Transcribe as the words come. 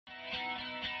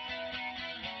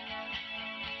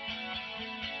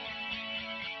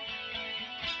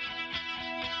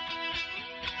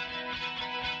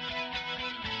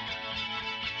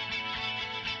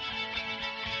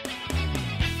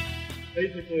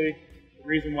basically, the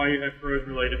reason why you have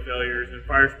corrosion-related failures in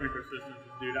fire sprinkler systems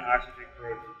is due to oxygen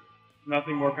corrosion.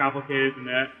 Nothing more complicated than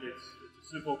that. It's a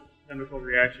simple chemical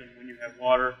reaction when you have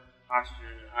water,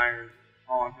 oxygen, and iron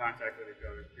all in contact with each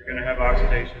other. You're going to have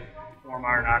oxidation, you form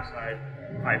iron oxide,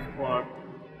 pipes plug,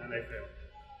 and they fail.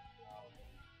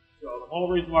 So the whole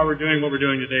reason why we're doing what we're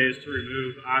doing today is to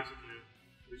remove oxygen,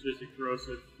 which is a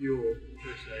corrosive fuel,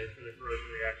 per se, for the corrosion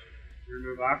reaction. You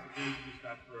remove oxygen, you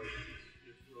stop corrosion.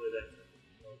 It's really that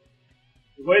simple.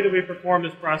 So the way that we perform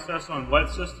this process on wet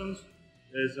systems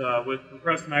is with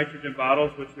compressed nitrogen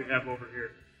bottles, which we have over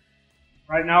here.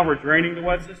 Right now we're draining the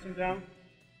wet system down.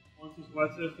 Once this wet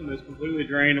system is completely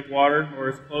drained of water, or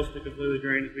as close to completely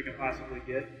drained as we can possibly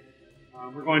get,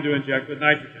 we're going to inject with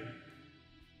nitrogen.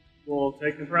 We'll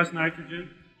take compressed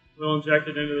nitrogen, we'll inject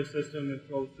it into the system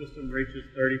until the system reaches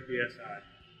 30 psi.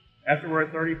 After we're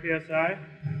at 30 psi,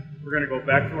 we're going to go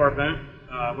back to our vent,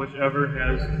 whichever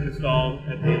has installed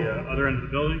at the other end of the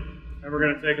building, and we're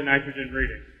going to take a nitrogen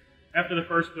reading. After the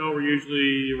first fill, we're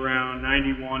usually around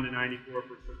 91 to 94%.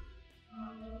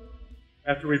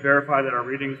 After we verify that our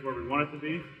reading is where we want it to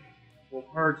be, we'll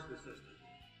purge the system.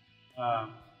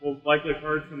 We'll likely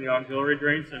purge from the auxiliary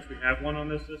drain since we have one on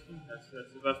this system. That's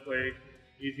the best way,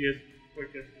 easiest,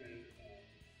 quickest, and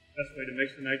best way to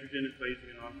mix the nitrogen until using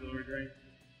an auxiliary drain.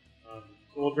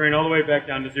 So we'll drain all the way back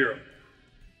down to 0.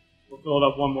 We'll fill it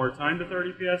up one more time to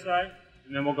 30 psi,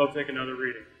 and then we'll go take another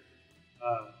reading.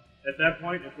 At that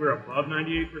point, if we're above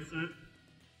 98%,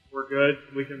 we're good.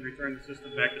 We can return the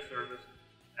system back to service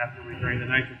after we drain the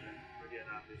nitrogen again,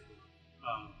 obviously.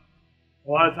 A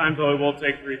lot of times, though, we'll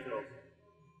take 3 fills.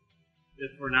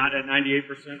 If we're not at 98%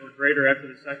 or greater after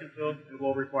the second fill, it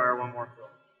will require one more fill.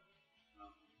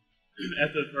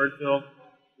 After the third fill,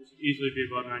 we should easily be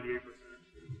above 98%,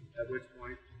 at which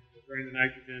point we'll drain the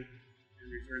nitrogen and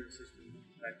return the system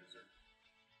back to service.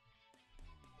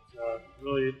 It's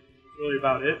really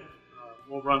about it.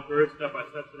 We'll run through it step by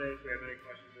step today. If we have any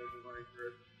questions as we're running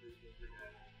through it, please feel free to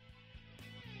ask.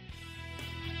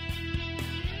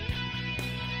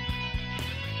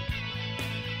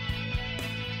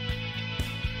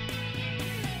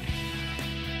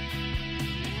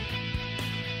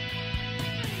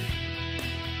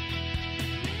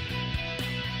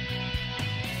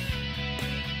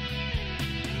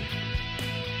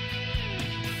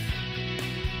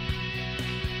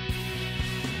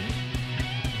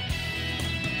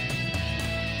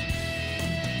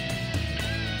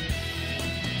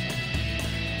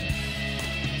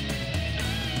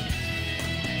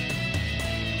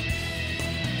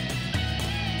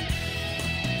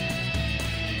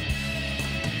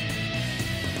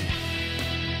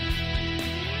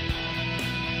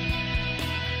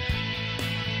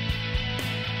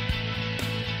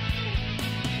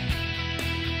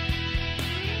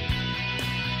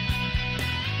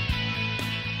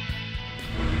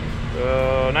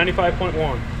 So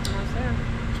 95.1.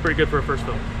 It's pretty good for a first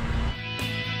fill.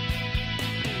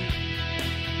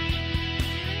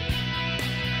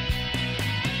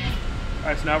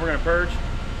 Alright, so now we're going to purge.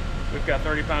 We've got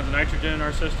 30 pounds of nitrogen in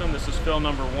our system. This is fill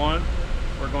number 1.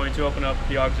 We're going to open up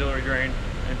the auxiliary drain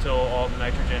until all the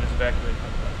nitrogen is evacuated.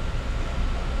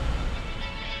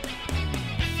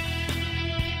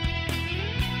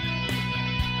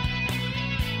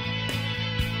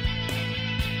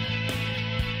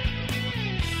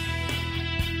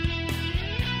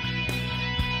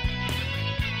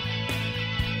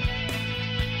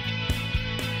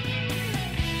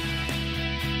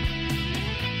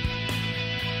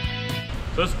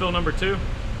 So this is fill number 2.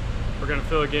 We're going to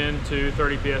fill again to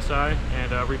 30 psi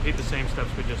and repeat the same steps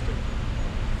we just did.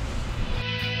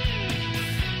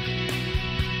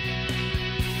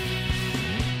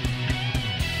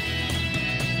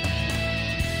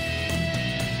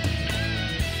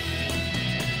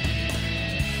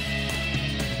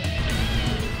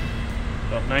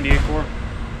 So 98.4,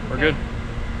 we're good.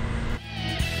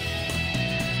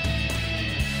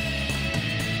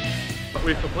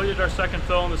 We've completed our second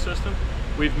fill in the system.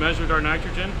 We've measured our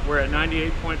nitrogen. We're at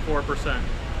 98.4%.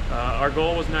 Our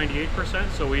goal was 98%,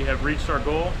 so we have reached our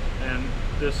goal, and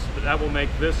that will make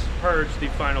this purge the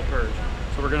final purge.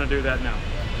 So we're going to do that now.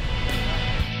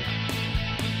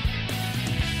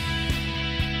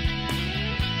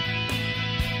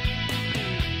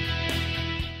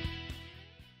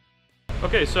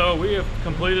 Okay, so we have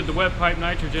completed the wet pipe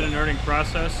nitrogen inerting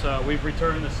process. We've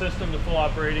returned the system to full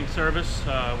operating service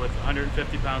with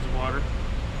 150 pounds of water.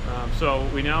 So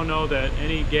we now know that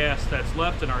any gas that's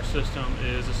left in our system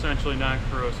is essentially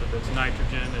non-corrosive. It's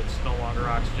nitrogen, it's no longer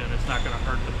oxygen, it's not going to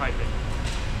hurt the piping.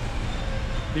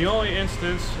 The only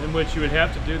instance in which you would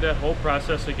have to do that whole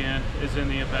process again is in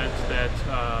the event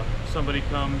that somebody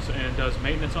comes and does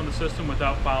maintenance on the system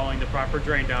without following the proper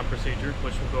drain down procedure,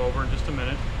 which we'll go over in just a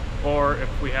minute, or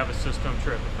if we have a system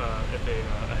trip, if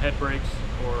a head breaks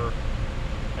or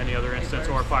any other instance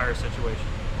or a fire situation.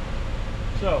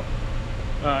 So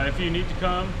if you need to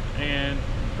come and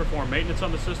perform maintenance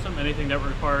on the system, anything that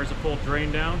requires a full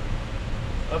drain down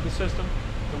of the system,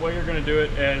 the way you're going to do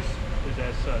it is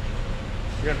as such.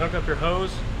 You're going to hook up your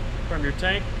hose from your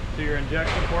tank to your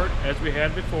injection port as we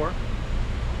had before,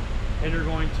 and you're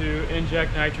going to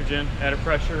inject nitrogen at a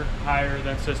pressure higher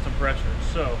than system pressure.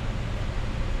 So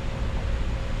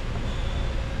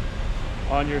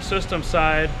on your system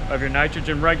side of your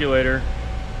nitrogen regulator,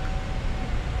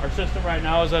 our system right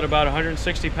now is at about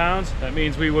 160 pounds. That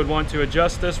means we would want to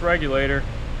adjust this regulator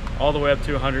all the way up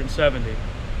to 170.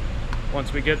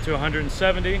 Once we get to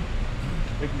 170,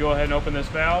 we can go ahead and open this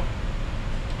valve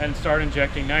and start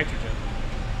injecting nitrogen.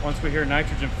 Once we hear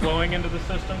nitrogen flowing into the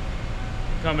system,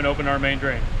 come and open our main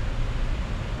drain.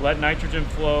 Let nitrogen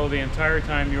flow the entire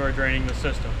time you are draining the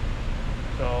system.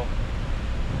 So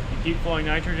you keep flowing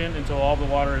nitrogen until all the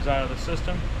water is out of the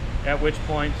system, at which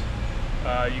point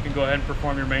you can go ahead and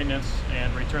perform your maintenance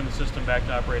and return the system back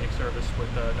to operating service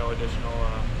with no additional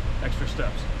extra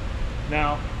steps.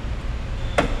 Now,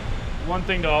 one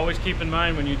thing to always keep in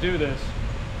mind when you do this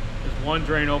is one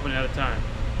drain open at a time.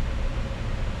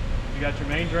 You got your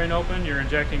main drain open, you're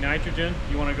injecting nitrogen,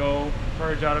 you want to go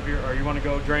purge out of your, or you want to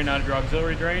go drain out of your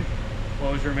auxiliary drain,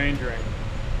 close your main drain.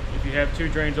 If you have two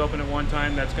drains open at one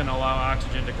time, that's going to allow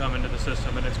oxygen to come into the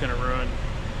system and it's going to ruin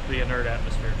the inert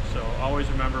atmosphere. So always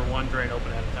remember one drain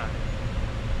open at a time.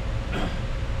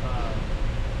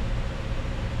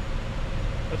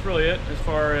 That's really it as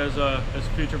far as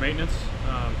future maintenance.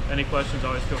 Any questions,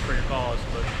 always feel free to call us,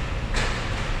 but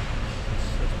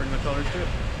that's pretty much all there is to it.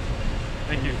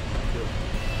 Thank you.